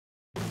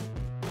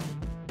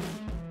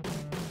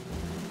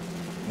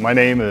My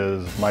name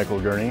is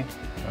Michael Gurney.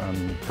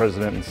 I'm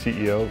President and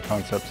CEO of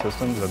Concept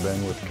Systems. I've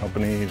been with the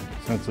company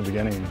since the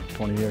beginning,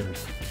 20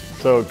 years.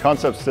 So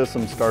Concept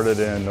Systems started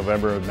in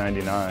November of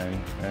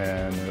 '99,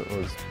 and it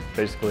was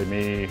basically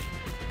me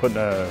putting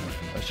a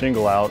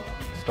shingle out,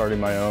 starting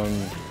my own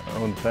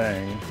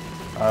thing,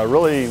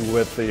 really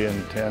with the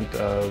intent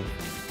of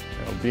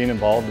being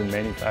involved in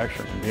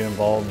manufacturing, being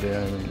involved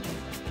in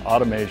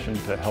automation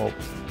to help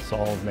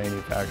solve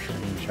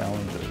manufacturing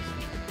challenges.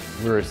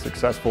 We were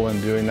successful in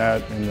doing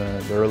that in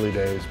the early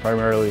days,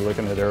 primarily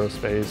looking at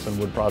aerospace and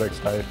wood products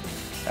type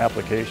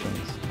applications.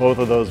 Both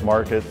of those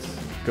markets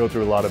go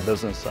through a lot of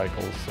business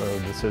cycles, so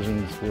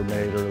decisions were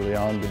made early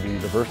on to be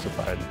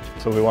diversified.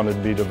 So we wanted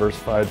to be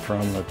diversified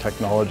from a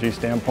technology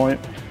standpoint,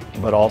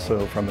 but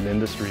also from an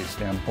industry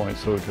standpoint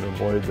so we could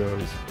avoid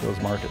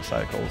those market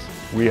cycles.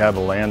 We have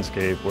a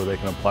landscape where they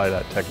can apply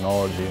that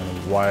technology in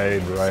a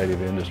wide variety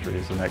of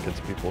industries, and that gets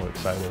people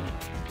excited.